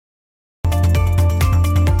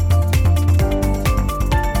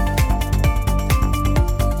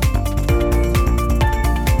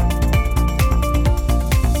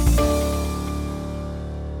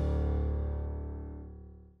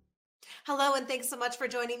everyone. Thanks so much for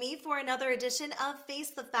joining me for another edition of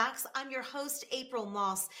Face the Facts. I'm your host, April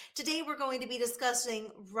Moss. Today, we're going to be discussing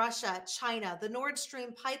Russia, China, the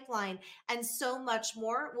NordStream pipeline, and so much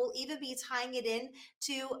more. We'll even be tying it in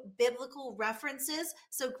to biblical references.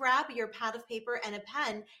 So grab your pad of paper and a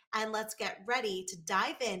pen, and let's get ready to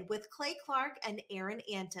dive in with Clay Clark and Aaron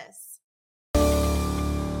Antis.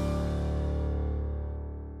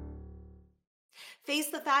 Face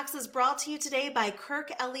the Facts is brought to you today by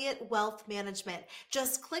Kirk Elliott Wealth Management.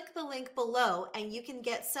 Just click the link below and you can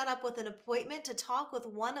get set up with an appointment to talk with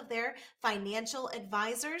one of their financial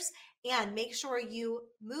advisors and make sure you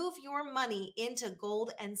move your money into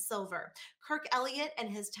gold and silver. Kirk Elliott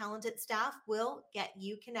and his talented staff will get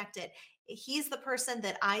you connected. He's the person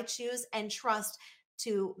that I choose and trust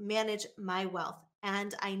to manage my wealth.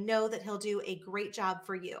 And I know that he'll do a great job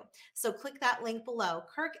for you. So click that link below,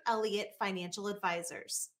 Kirk Elliott Financial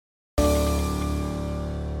Advisors.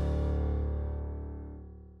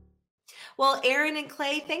 Well, Aaron and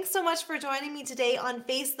Clay, thanks so much for joining me today on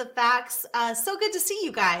Face the Facts. So good to see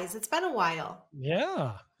you guys. It's been a while.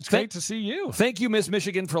 Yeah, it's great to see you. Thank you, Miss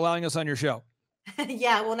Michigan, for allowing us on your show.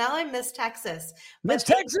 Yeah, well, now I'm Miss Texas. Miss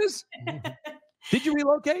Texas? Did you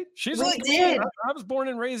relocate? We did. I was born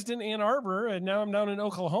and raised in Ann Arbor, and now I'm down in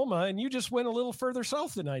Oklahoma, and you just went a little further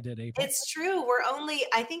south than I did, April. It's true.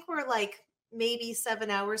 I think we're like maybe 7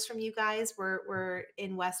 hours from you guys. We're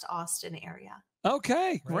in West Austin area.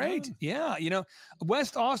 Okay, great. Right. Yeah,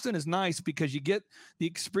 West Austin is nice because you get the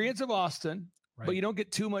experience of Austin, right, but you don't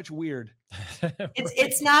get too much weird.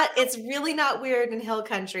 It's really not weird in Hill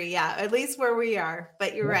Country. Yeah, at least where we are.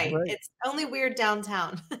 But you're right. It's only weird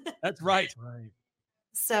downtown. That's right. Right.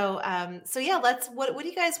 So yeah, what do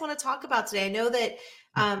you guys want to talk about today? I know that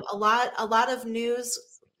a lot of news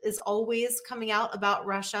is always coming out about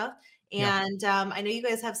Russia. And I know you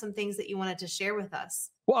guys have some things that you wanted to share with us.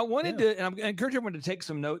 Well, I wanted to, and I encourage everyone to take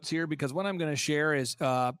some notes here because what I'm going to share is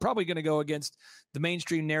probably going to go against the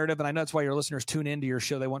mainstream narrative. And I know that's why your listeners tune into your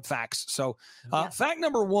show. They want facts. So fact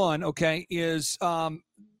number one, is Biden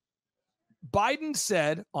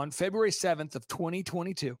said on February 7th of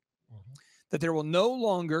 2022 that there will no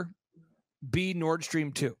longer be Nord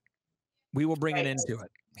Stream 2. We will bring it into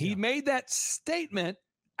it. He made that statement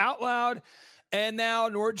out loud. And now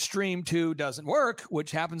Nord Stream 2 doesn't work,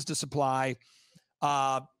 which happens to supply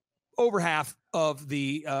over half of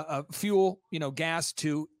the fuel, gas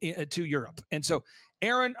to Europe. And so,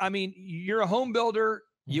 Aaron, I mean, you're a home builder.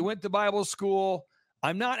 You went to Bible school.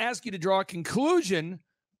 I'm not asking you to draw a conclusion,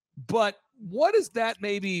 but what does that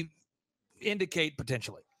maybe indicate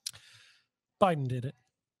potentially? Biden did it.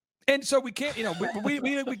 And so we can't,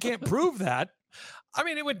 we can't prove that. I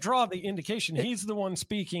mean, it would draw the indication. He's the one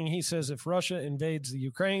speaking. He says if Russia invades the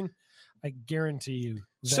Ukraine, I guarantee you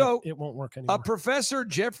that it won't work anymore. A professor,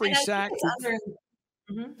 Jeffrey Sachs.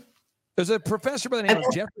 There's a professor by the name of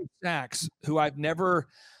Jeffrey Sachs who I've never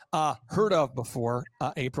heard of before,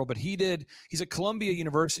 April, but he's a Columbia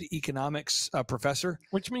University economics professor.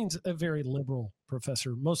 Which means a very liberal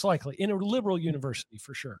professor, most likely, in a liberal university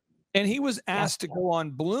for sure. And he was asked to go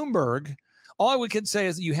on Bloomberg. All we can say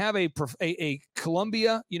is that you have a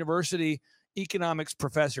Columbia University economics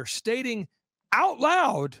professor stating out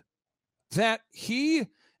loud that he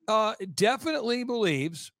definitely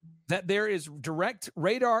believes that there is direct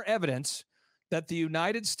radar evidence that the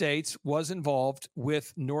United States was involved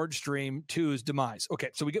with Nord Stream 2's demise.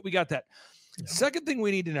 Okay, so we got that. Yeah. Second thing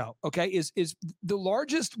we need to know, is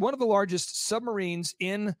one of the largest submarines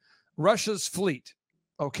in Russia's fleet.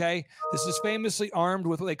 Okay, this is famously armed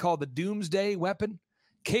with what they call the Doomsday weapon,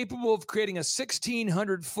 capable of creating a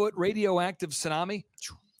 1,600-foot radioactive tsunami,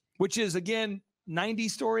 which is, again, 90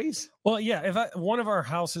 stories. Well, yeah, one of our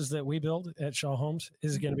houses that we build at Shaw Homes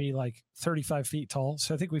is going to be like 35 feet tall.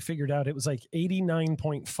 So I think we figured out it was like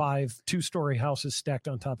 89.5 two-story houses stacked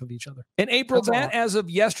on top of each other. And April, as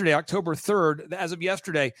of yesterday, October 3rd, as of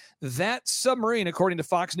yesterday, that submarine, according to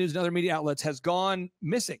Fox News and other media outlets, has gone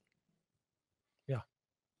missing.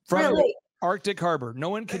 From Arctic Harbor. No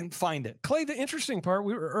one can find it. Clay, the interesting part,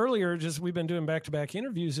 we've been doing back-to-back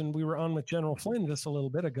interviews, and we were on with General Flynn just a little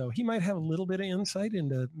bit ago. He might have a little bit of insight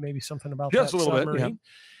into maybe something about that submarine.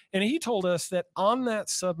 And he told us that on that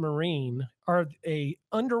submarine are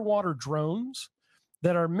underwater drones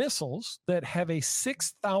that are missiles that have a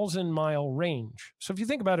 6,000-mile range. So if you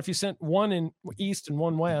think about it, if you sent one in east and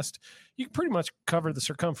one west, you can pretty much cover the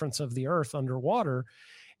circumference of the Earth underwater.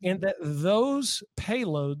 And that those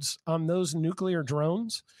payloads on those nuclear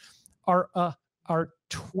drones are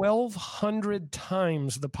 1,200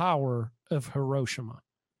 times the power of Hiroshima.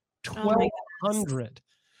 1,200.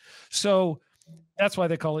 So That's why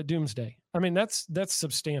they call it doomsday. I mean, that's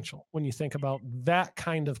substantial when you think about that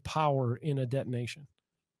kind of power in a detonation.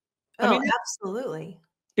 Oh, I mean, absolutely.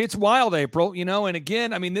 It's wild, April, and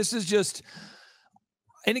again, I mean, this is just,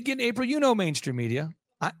 and again, April, mainstream media.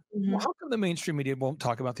 How come the mainstream media won't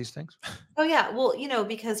talk about these things? Oh, yeah. Well,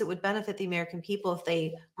 because it would benefit the American people if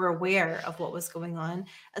they were aware of what was going on,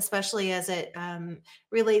 especially as it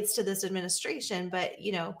relates to this administration. But,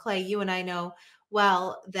 Clay, you and I know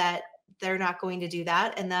well that they're not going to do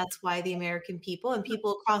that. And that's why the American people and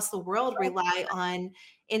people across the world rely on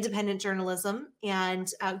independent journalism and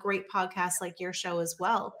great podcasts like your show as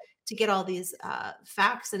well to get all these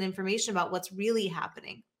facts and information about what's really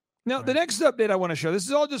happening. Now, the next update I want to show, this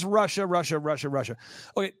is all just Russia.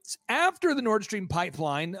 Okay, after the Nord Stream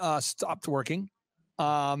pipeline stopped working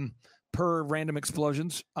per random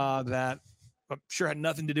explosions that I'm sure had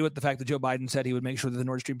nothing to do with the fact that Joe Biden said he would make sure that the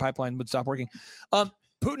Nord Stream pipeline would stop working,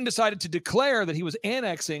 Putin decided to declare that he was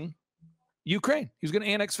annexing Ukraine. He was going to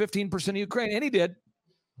annex 15% of Ukraine, and he did.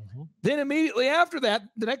 Mm-hmm. Then immediately after that,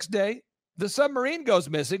 the next day, the submarine goes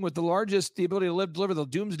missing with the ability to deliver the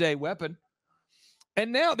doomsday weapon.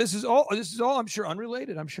 And now this is all, I'm sure,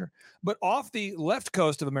 unrelated, But off the left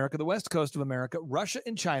coast of America, the west coast of America, Russia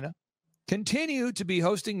and China continue to be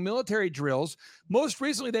hosting military drills. Most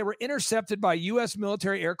recently, they were intercepted by U.S.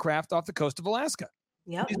 military aircraft off the coast of Alaska.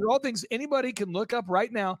 Yep. These are all things anybody can look up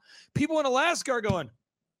right now. People in Alaska are going,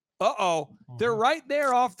 uh-oh, they're right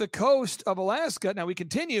there off the coast of Alaska. Now we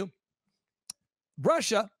continue.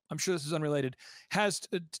 Russia, I'm sure this is unrelated, has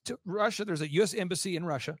Russia, there's a U.S. embassy in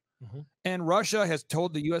Russia. Mm-hmm. And Russia has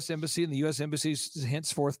told the U.S. embassy, and the U.S. embassy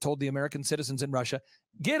henceforth told the American citizens in Russia,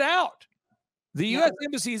 get out. The U.S.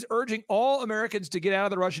 embassy is urging all Americans to get out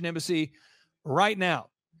of the Russian embassy right now.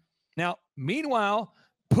 Now, meanwhile,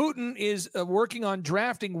 Putin is working on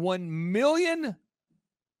drafting 1 million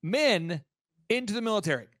men into the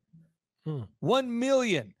military. 1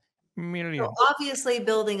 million. So obviously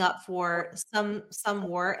building up for some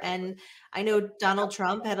war. And I know Donald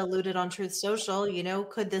Trump had alluded on Truth Social,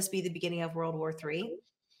 could this be the beginning of World War III?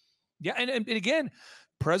 Yeah. And again,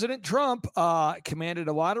 President Trump commanded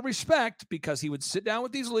a lot of respect because he would sit down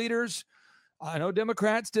with these leaders. I know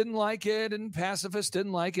Democrats didn't like it and pacifists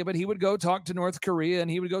didn't like it, but he would go talk to North Korea and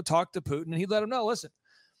he would go talk to Putin and he'd let him know, listen,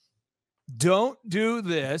 don't do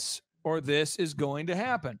this or this is going to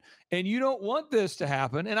happen. And you don't want this to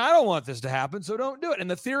happen, and I don't want this to happen, so don't do it. And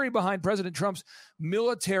the theory behind President Trump's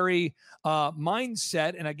military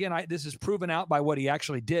mindset, and again, this is proven out by what he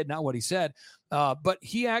actually did, not what he said, but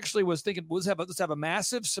he actually was thinking, let's have a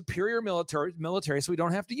massive, superior military so we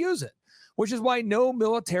don't have to use it, which is why no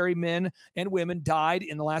military men and women died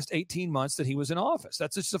in the last 18 months that he was in office.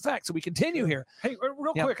 That's just a fact. So we continue here. Hey,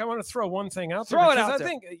 real quick, I want to throw one thing out there. Throw it out there. I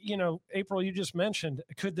think, April, you just mentioned,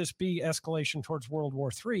 could this be escalation towards World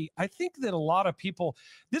War III? I think that a lot of people,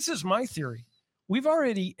 this is my theory. We've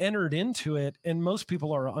already entered into it and most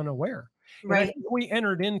people are unaware. Right. I think we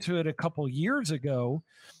entered into it a couple years ago.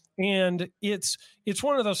 And it's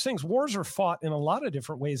one of those things. Wars are fought in a lot of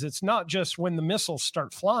different ways. It's not just when the missiles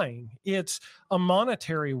start flying. It's a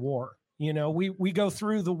monetary war. We go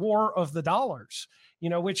through the war of the dollars,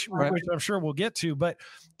 which I'm sure we'll get to. But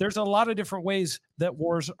there's a lot of different ways that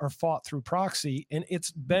wars are fought through proxy, and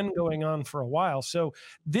it's been going on for a while. So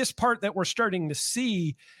this part that we're starting to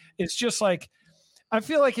see is just like, I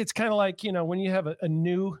feel like it's kind of like, when you have a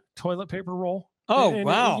new toilet paper roll. Oh, and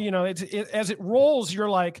wow. As it rolls, you're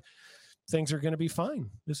like, things are going to be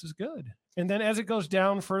fine. This is good. And then as it goes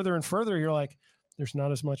down further and further, you're like, there's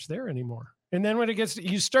not as much there anymore. And then when it gets,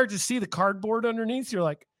 you start to see the cardboard underneath, you're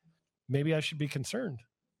like, maybe I should be concerned,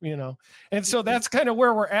 And so that's kind of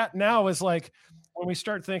where we're at now is like, when we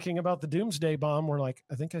start thinking about the doomsday bomb, we're like,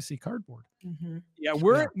 I think I see cardboard. Mm-hmm. Yeah,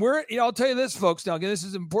 we're. I'll tell you this, folks. Now, again, this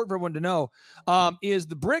is important for everyone to know. Is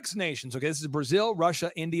the BRICS nations? Okay, this is Brazil,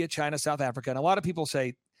 Russia, India, China, South Africa, and a lot of people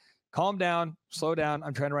say, "Calm down, slow down."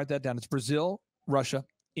 I'm trying to write that down. It's Brazil, Russia,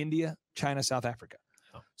 India, China, South Africa.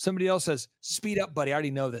 Oh. Somebody else says, "Speed up, buddy." I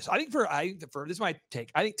already know this. I think for this is my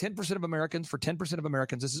take. I think 10% of Americans, for 10% of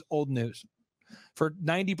Americans, this is old news. For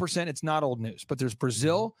 90%, it's not old news. But there's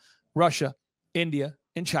Brazil, Russia, India,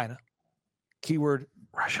 and China. Keyword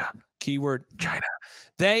Russia. Keyword China.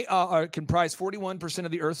 They comprise 41%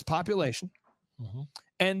 of the Earth's population. Mm-hmm.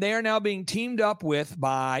 And they are now being teamed up with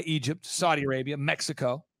by Egypt, Saudi Arabia,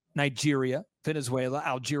 Mexico, Nigeria, Venezuela,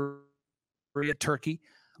 Algeria, Turkey,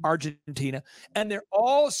 Argentina. And they're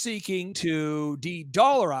all seeking to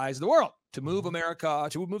de-dollarize the world, to move America,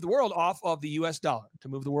 to move the world off of the U.S. dollar,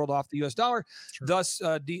 Sure. Thus,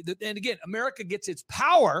 and again, America gets its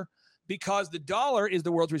power because the dollar is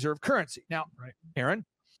the world's reserve currency. Now, Aaron,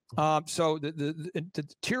 So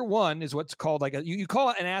the tier one is what's called like you call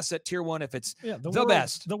it an asset tier one if it's the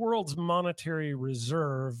best. The world's monetary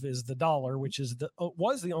reserve is the dollar, which is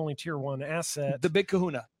was the only tier one asset. The big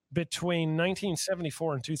kahuna. Between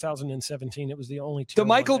 1974 and 2017, it was the only tier the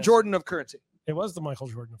Michael Jordan of currency. It was the Michael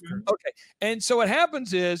Jordan of currency. Okay. And so what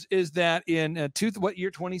happens is that in what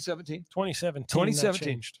year, 2017? 2017.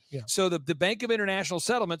 Changed. Yeah. So the Bank of International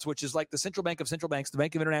Settlements, which is like the central bank of central banks, the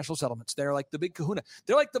Bank of International Settlements, they're like the big kahuna.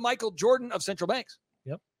 They're like the Michael Jordan of central banks.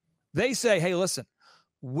 Yep. They say, hey, listen,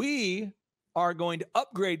 we are going to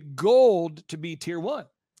upgrade gold to be tier one.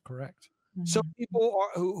 Correct. So people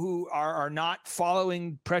who are not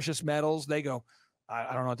following precious metals, they go,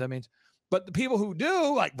 I don't know what that means. But the people who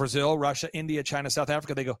do, like Brazil, Russia, India, China, South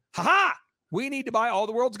Africa, they go, ha-ha, we need to buy all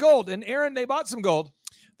the world's gold. And Aaron, they bought some gold.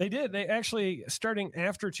 They did. They actually, starting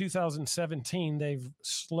after 2017, they've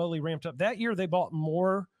slowly ramped up. That year, they bought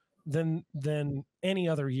more than any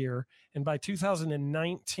other year. And by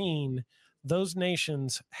 2019, those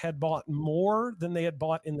nations had bought more than they had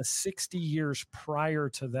bought in the 60 years prior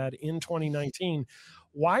to that in 2019.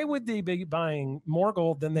 Why would they be buying more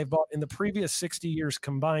gold than they've bought in the previous 60 years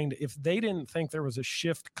combined if they didn't think there was a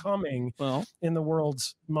shift coming in the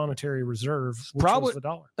world's monetary reserve, which was the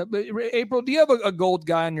dollar? April, do you have a gold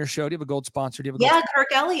guy on your show? Do you have a gold sponsor? Do you have Kirk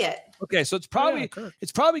Elliott. Okay, so it's probably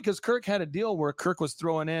because Kirk had a deal where Kirk was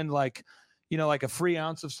throwing in like a free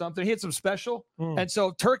ounce of something. He had some special. And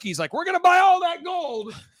so Turkey's like, we're going to buy all that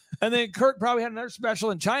gold. And then Kirk probably had another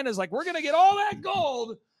special. And China's like, we're going to get all that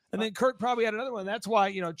gold. And then Kirk probably had another one. That's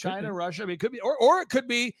why, China, Russia, I mean, it could be, or it could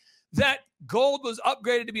be that gold was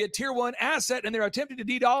upgraded to be a tier one asset and they're attempting to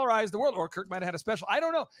de-dollarize the world, or Kirk might have had a special. I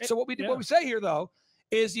don't know. So what we say here though,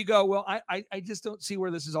 is you go, well, I just don't see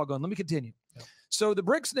where this is all going. Let me continue. Yeah. So the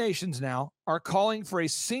BRICS nations now are calling for a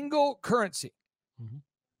single currency. Mm-hmm.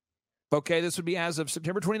 Okay. This would be as of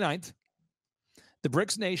September 29th. The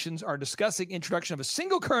BRICS nations are discussing introduction of a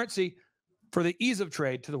single currency for the ease of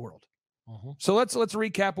trade to the world. Mm-hmm. So let's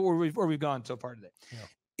recap where we've gone so far today.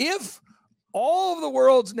 Yeah. If all of the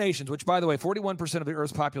world's nations, which by the way, 41% of the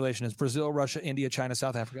Earth's population is Brazil, Russia, India, China,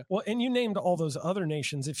 South Africa. Well, and you named all those other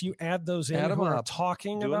nations. If you add those in, who are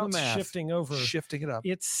talking about shifting it up,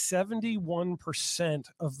 it's 71%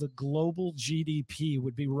 of the global GDP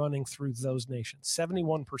would be running through those nations.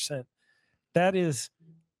 71%. That is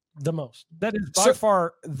the most. That is by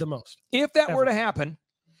far the most. If that were to happen,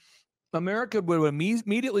 America would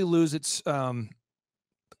immediately lose its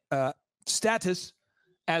status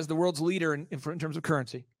as the world's leader in terms of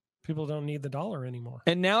currency. People don't need the dollar anymore.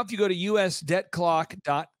 And now if you go to US this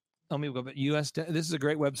is a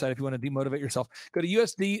great website if you want to demotivate yourself. Go to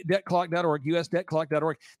usdebtclock.org,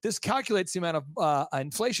 usdebtclock.org. This calculates the amount of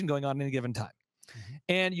inflation going on at any given time. Mm-hmm.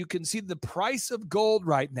 And you can see the price of gold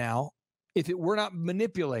right now, if it were not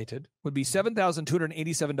manipulated, would be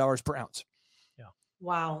 $7,287 per ounce. Yeah.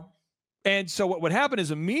 Wow. And so what would happen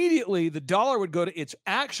is immediately the dollar would go to its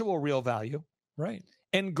actual real value. Right.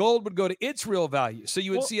 And gold would go to its real value. So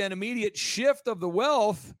you would see an immediate shift of the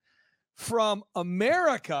wealth from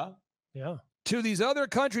America to these other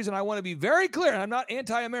countries. And I want to be very clear, and I'm not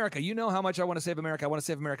anti-America. You know how much I want to save America. I want to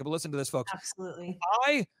save America. But listen to this, folks. Absolutely.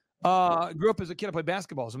 I grew up as a kid. I played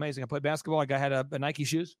basketball. It was amazing. I played basketball. I had a Nike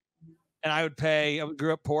shoes. And I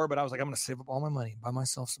grew up poor, but I was like, I'm going to save up all my money, buy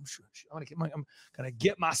myself some shoes. I'm going to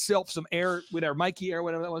get myself some Air, whatever, Mikey Air,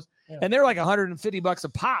 whatever that was. Yeah. And they're like $150 a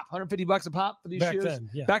pop for these shoes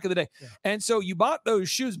back in the day. Yeah. And so you bought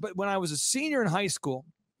those shoes. But when I was a senior in high school,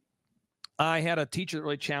 I had a teacher that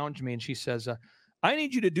really challenged me. And she says, I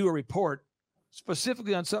need you to do a report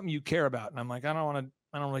specifically on something you care about. And I'm like, I don't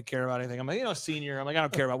really care about anything. I'm like, senior. I'm like, I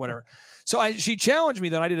don't care about whatever. So she challenged me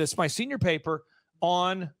that I did my senior paper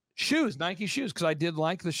on shoes, Nike shoes, because I did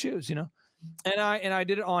like the shoes, and I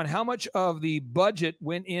did it on how much of the budget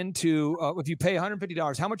went into if you pay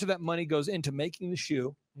 $150, how much of that money goes into making the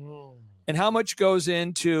shoe, and how much goes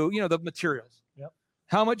into the materials,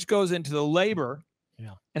 how much goes into the labor,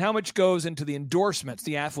 and how much goes into the endorsements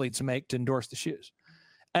the athletes make to endorse the shoes.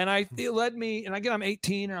 And it led me, and again, I'm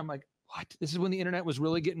 18, and I'm like, what? This is when the internet was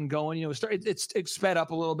really getting going. It sped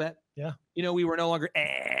up a little bit. Yeah. We were no longer.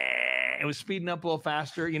 It was speeding up a little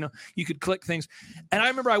faster. You could click things. And I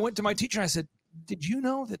remember I went to my teacher and I said, did you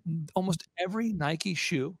know that almost every Nike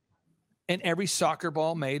shoe and every soccer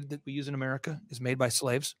ball made that we use in America is made by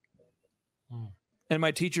slaves? And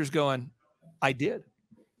my teacher's going, I did.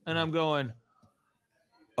 And I'm going,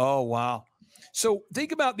 oh, wow. So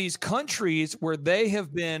think about these countries where they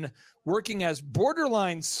have been working as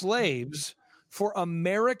borderline slaves for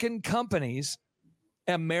American companies.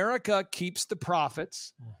 America keeps the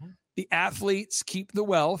profits. Mm-hmm. The athletes keep the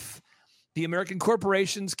wealth. The American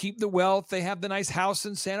corporations keep the wealth. They have the nice house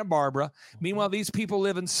in Santa Barbara. Meanwhile, these people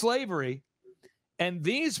live in slavery, and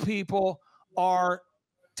these people are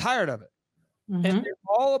tired of it. Mm-hmm. And they're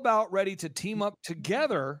all about ready to team up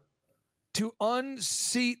together to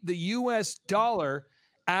unseat the U.S. dollar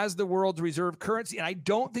as the world's reserve currency. And I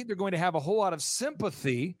don't think they're going to have a whole lot of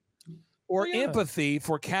sympathy or empathy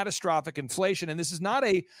for catastrophic inflation. And this is not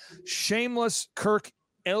a shameless Kirk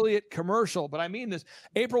Elliott commercial, but I mean this.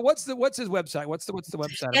 April, what's his website? What's the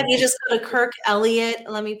website? Yeah, you just go to Kirk Elliott.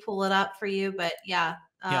 Let me pull it up for you. But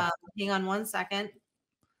hang on one second.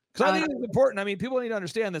 Because I think it's important. I mean, people need to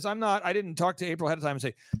understand this. I didn't talk to April ahead of time and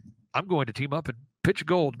say, I'm going to team up and pitch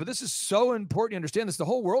gold. But this is so important to understand this. The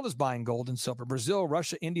whole world is buying gold and silver. Brazil,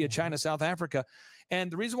 Russia, India, China, South Africa.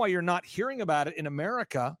 And the reason why you're not hearing about it in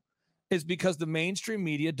America is because the mainstream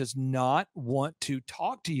media does not want to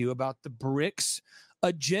talk to you about the BRICS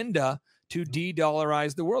agenda to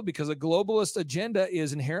de-dollarize the world, because a globalist agenda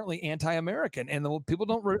is inherently anti-American. And people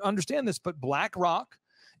don't understand this, but BlackRock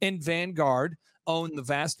and Vanguard own the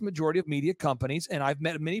vast majority of media companies. And I've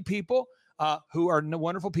met many people who are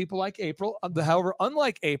wonderful people like April. However,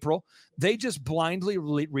 unlike April, they just blindly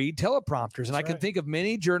read teleprompters. And I can think of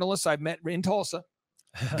many journalists I've met in Tulsa,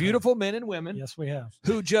 beautiful men and women. Yes, we have.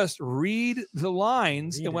 Who just read the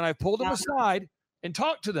lines. And when I pulled them aside and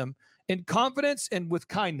talked to them in confidence and with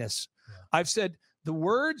kindness, I've said, the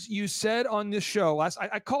words you said on this show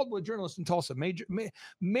I called a journalist in Tulsa,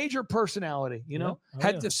 major personality,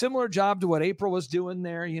 had a similar job to what April was doing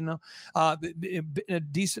there, in a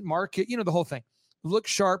decent market, the whole thing. Look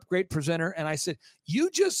sharp, great presenter. And I said,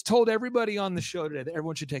 you just told everybody on the show today that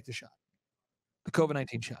everyone should take the shot, the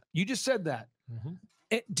COVID-19 shot. You just said that.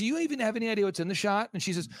 Mm-hmm. Do you even have any idea what's in the shot? And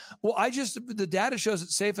she says, well, the data shows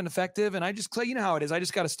it's safe and effective. And I just, you know how it is. I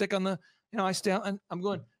just got to stick on the, I stay and I'm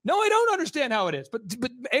going, no, I don't understand how it is. But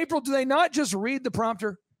April, do they not just read the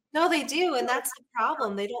prompter? No, they do. And that's the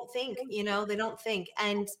problem. They don't think, they don't think.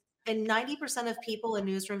 And 90% of people in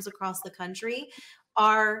newsrooms across the country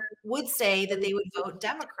would say that they would vote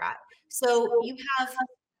Democrat. So you have,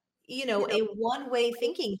 a one-way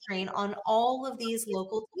thinking train on all of these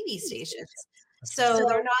local TV stations. So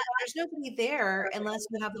there's nobody there unless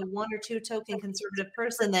you have the one or two token conservative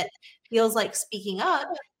person that feels like speaking up.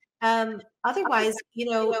 Otherwise,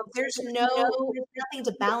 there's nothing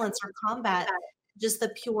to balance or combat just the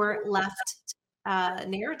pure left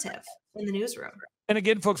narrative in the newsroom. And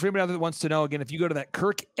again, folks, for anybody that wants to know, again, if you go to that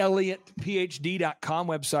KirkElliottPhD.com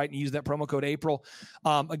website and use that promo code April,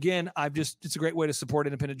 again, it's a great way to support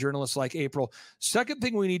independent journalists like April. Second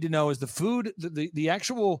thing we need to know is the food, the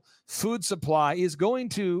actual food supply is going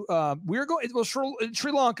to, in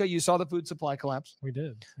Sri Lanka, you saw the food supply collapse. We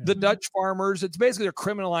did. Yeah. The Dutch farmers, it's basically they're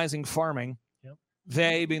criminalizing farming. Yep.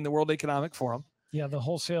 They being the World Economic Forum. Yeah, the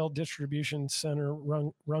wholesale distribution center,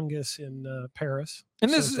 Rungus in Paris.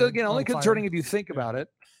 And this is, again, only concerning if you think about it.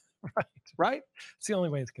 Right? It's the only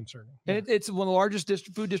way it's concerning. Yeah. It's one of the largest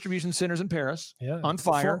food distribution centers in Paris on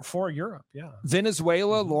fire. For Europe, yeah.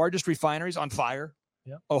 Venezuela, largest refineries on fire.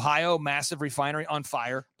 Yeah. Ohio, massive refinery on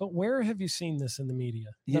fire. But where have you seen this in the media?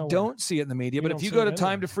 You don't see it in the media. But if you go to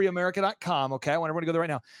timetofreeamerica.com, okay, I want everyone to go there right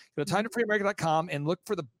now. Go to timetofreeamerica.com and look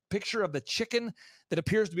for the picture of the chicken that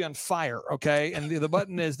appears to be on fire, okay? And the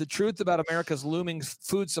button is the truth about America's looming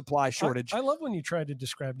food supply shortage. I love when you try to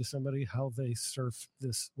describe to somebody how they surf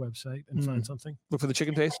this website and find something. Look for the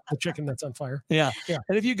chicken face? The chicken that's on fire. Yeah.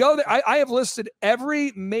 And if you go there, I have listed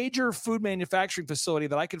every major food manufacturing facility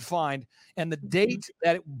that I could find and the date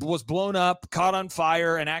that it was blown up, caught on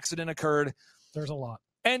fire, an accident occurred. There's a lot.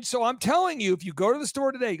 And so I'm telling you, if you go to the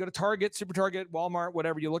store today, you go to Target, Super Target, Walmart,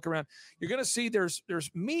 whatever, you look around, you're going to see there's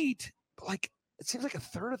meat, like it seems like a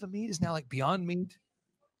third of the meat is now like Beyond Meat,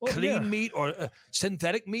 clean meat, or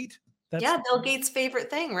synthetic meat. Bill Gates'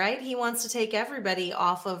 favorite thing, right? He wants to take everybody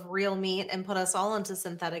off of real meat and put us all into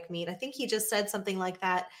synthetic meat. I think he just said something like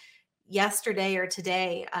that yesterday or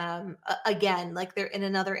today, again, like they're in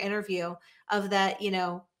another interview of that,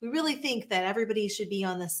 we really think that everybody should be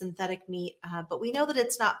on the synthetic meat, but we know that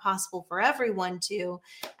it's not possible for everyone to.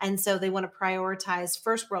 And so they want to prioritize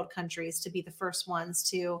first world countries to be the first ones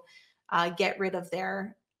to get rid of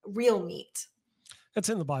their real meat. That's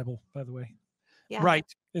in the Bible, by the way. Yeah. Right.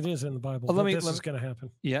 It is in the Bible. This is going to happen.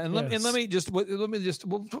 Yeah. And let me just,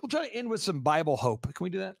 we'll try to end with some Bible hope. Can we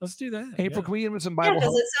do that? Let's do that. April, can we end with some Bible hope?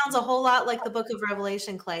 Because it sounds a whole lot like the book of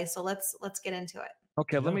Revelation, Clay. So let's get into it.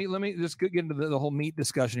 Okay. Let me just get into the whole meat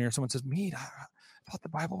discussion here. Someone says meat. I thought the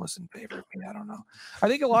Bible was in favor of me. I don't know. I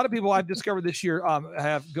think a lot of people I've discovered this year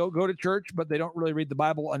have go to church, but they don't really read the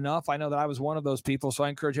Bible enough. I know that I was one of those people, so I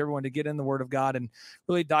encourage everyone to get in the Word of God and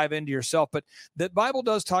really dive into yourself. But the Bible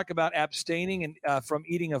does talk about abstaining and from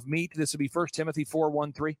eating of meat. This would be 1 Timothy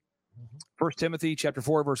 4:1-3. 1 Timothy chapter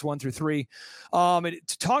 4, verse 1-3.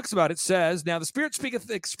 It talks about, it says, now the Spirit speaketh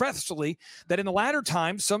expressly that in the latter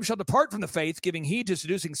times some shall depart from the faith, giving heed to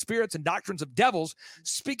seducing spirits and doctrines of devils,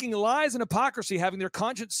 speaking lies and hypocrisy, having their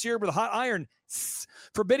conscience seared with a hot iron,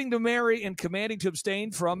 forbidding to marry and commanding to abstain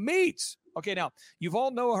from meats. Okay, now,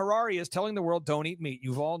 Yuval Noah Harari is telling the world, don't eat meat.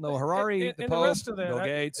 Yuval Noah Harari, the Pope, the rest of that, Bill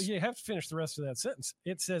Gates. You have to finish the rest of that sentence.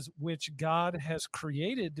 It says, which God has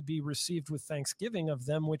created to be received with thanksgiving of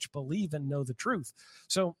them which believe and know the truth.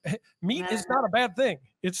 So meat is not a bad thing.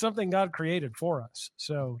 It's something God created for us.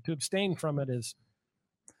 So to abstain from it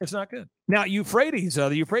it's not good. Now, Euphrates,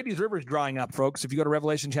 the Euphrates River is drying up, folks. If you go to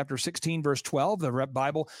Revelation chapter 16, verse 12, the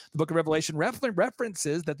Bible, the book of Revelation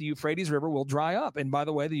references that the Euphrates River will dry up. And by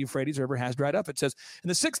the way, the Euphrates River has dried up. It says, and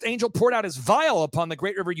the sixth angel poured out his vial upon the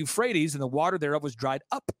great river Euphrates, and the water thereof was dried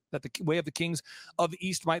up, that the way of the kings of the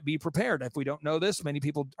east might be prepared. If we don't know this, many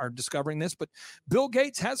people are discovering this, but Bill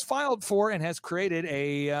Gates has filed for and has created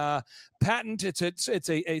a patent. It's a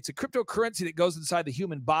cryptocurrency that goes inside the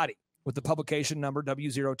human body, with the publication number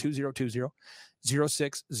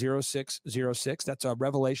W02020-060606. That's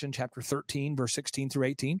Revelation chapter 13, verse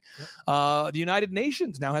 16-18. Yep. The United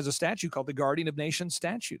Nations now has a statue called the Guardian of Nations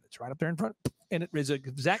statue. That's right up there in front. And it is an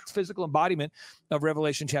exact physical embodiment of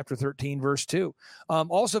Revelation chapter 13, verse 2.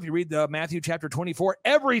 Also, if you read Matthew chapter 24,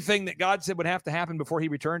 everything that God said would have to happen before he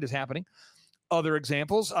returned is happening. Other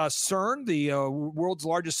examples, CERN, the world's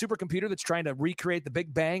largest supercomputer that's trying to recreate the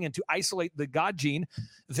Big Bang and to isolate the God gene,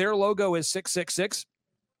 their logo is 666.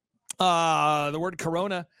 The word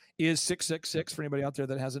corona is 666. For anybody out there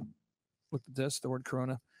that hasn't looked at this, the word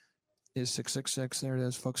corona is 666. There it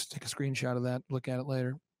is, folks. Take a screenshot of that. Look at it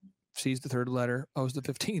later. C is the third letter. O is the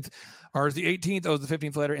 15th. R is the 18th. O is the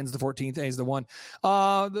 15th letter. N is the 14th. A is the 1.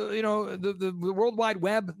 The World Wide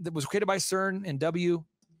Web that was created by CERN and W.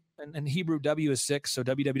 And Hebrew W is 6, so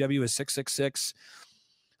www is 666.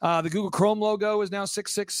 The Google Chrome logo is now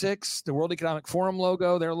 666. The World Economic Forum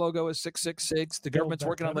logo, their logo is 666. The government's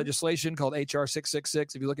working on legislation called HR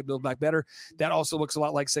 666. If you look at Build Back Better, that also looks a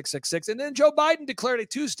lot like 666. And then Joe Biden declared a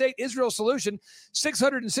two-state Israel solution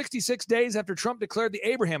 666 days after Trump declared the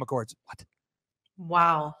Abraham Accords. What?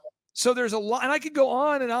 Wow. So there's a lot, and I could go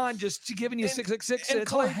on and on just giving you 666. And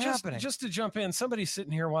it's all happening. Just to jump in, somebody's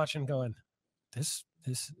sitting here watching going,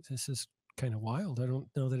 This is kind of wild. I don't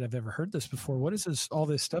know that I've ever heard this before. What is this? All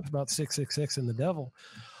this stuff about 666 and the devil?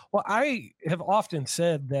 Well, I have often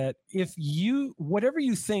said that if whatever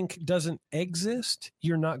you think doesn't exist,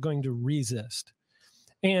 you're not going to resist.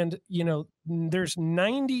 And, there's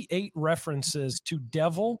 98 references to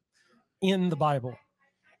devil in the Bible.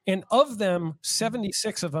 And of them,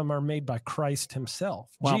 76 of them are made by Christ himself,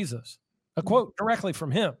 wow. Jesus, a quote directly from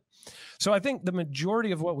him. So I think the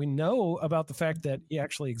majority of what we know about the fact that he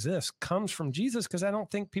actually exists comes from Jesus, because I don't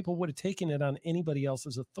think people would have taken it on anybody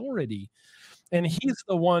else's authority. And he's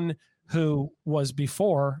the one who was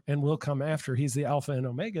before and will come after. He's the Alpha and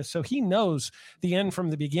Omega. So he knows the end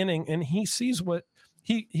from the beginning, and he sees what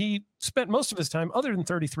he spent most of his time, other than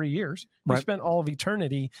 33 years, right. He spent all of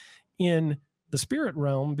eternity in the spirit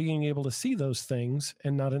realm, being able to see those things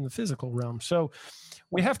and not in the physical realm. So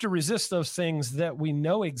we have to resist those things that we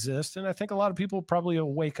know exist. And I think a lot of people probably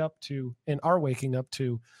will wake up to and are waking up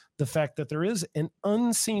to the fact that there is an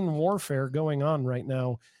unseen warfare going on right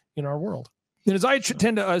now in our world. And as I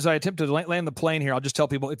attempt to land the plane here, I'll just tell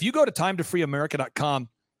people, if you go to timetofreeamerica.com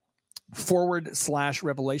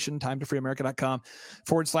 /revelation, timetofreeamerica.com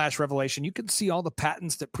 /revelation. You can see all the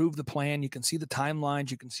patents that prove the plan. You can see the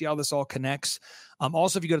timelines. You can see how this all connects.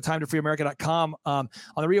 Also, if you go to timetofreeamerica.com, on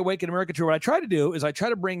the Reawaken America Tour, what I try to do is I try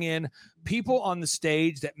to bring in people on the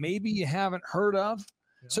stage that maybe you haven't heard of.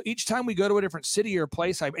 So each time we go to a different city or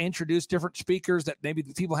place, I introduce different speakers that maybe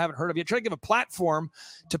the people haven't heard of. You try to give a platform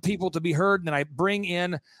to people to be heard. And then I bring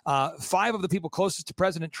in 5 of the people closest to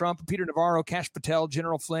President Trump: Peter Navarro, Kash Patel,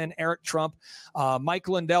 General Flynn, Eric Trump, Mike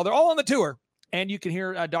Lindell. They're all on the tour. And you can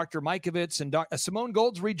hear Dr. Mikovits and Simone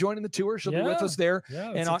Gold's rejoining the tour. She'll be with us there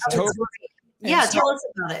in October. Yeah, tell us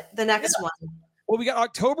about it. The next one. Well, we got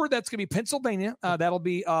October. That's going to be Pennsylvania. That'll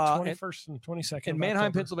be 21st and 22nd. In Manheim,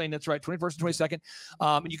 October. Pennsylvania. That's right, 21st and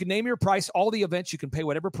 22nd. And you can name your price. All the events, you can pay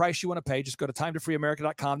whatever price you want to pay. Just go to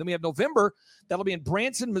timetofreeamerica.com. Then we have November. That'll be in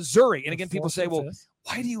Branson, Missouri. And again, people say, well,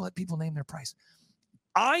 why do you let people name their price?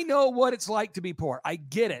 I know what it's like to be poor. I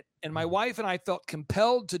get it. And my wife and I felt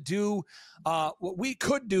compelled to do what we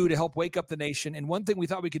could do to help wake up the nation. And one thing we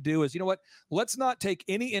thought we could do is, you know what? Let's not take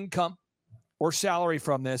any income or salary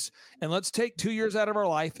from this, and let's take 2 years out of our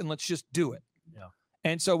life and let's just do it. Yeah.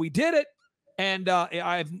 And so we did it. And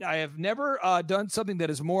I have never done something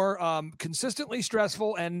that is more consistently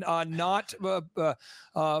stressful and not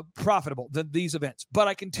profitable than these events. But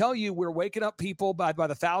I can tell you, we're waking up people by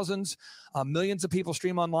the thousands. Millions of people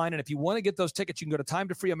stream online. And if you want to get those tickets, you can go to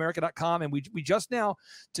timetofreeamerica.com. And we just now,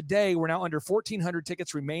 today, we're now under 1,400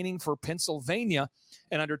 tickets remaining for Pennsylvania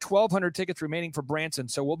and under 1,200 tickets remaining for Branson.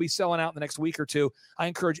 So we'll be selling out in the next week or two. I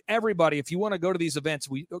encourage everybody, if you want to go to these events,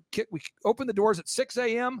 we open the doors at 6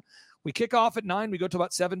 a.m., we kick off at 9. We go to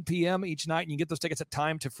about 7 p.m. each night, and you can get those tickets at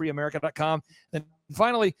timetofreeamerica.com. And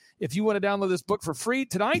finally, if you want to download this book for free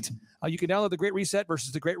tonight, you can download The Great Reset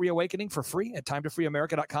versus The Great Reawakening for free at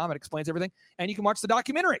timetofreeamerica.com. It explains everything. And you can watch the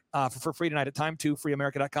documentary for free tonight at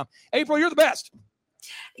timetofreeamerica.com. April, you're the best.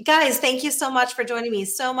 Guys, thank you so much for joining me.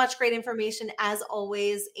 So much great information as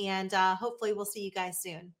always. And hopefully we'll see you guys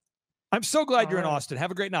soon. I'm so glad you're in Austin. Have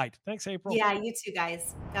a great night. Thanks, April. Yeah, you too,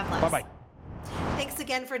 guys. God bless. Bye-bye. Thanks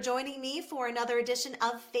again for joining me for another edition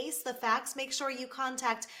of Face the Facts. Make sure you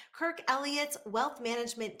contact Kirk Elliott's wealth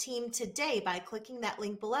management team today by clicking that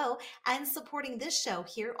link below and supporting this show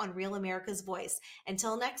here on Real America's Voice.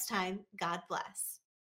 Until next time, God bless.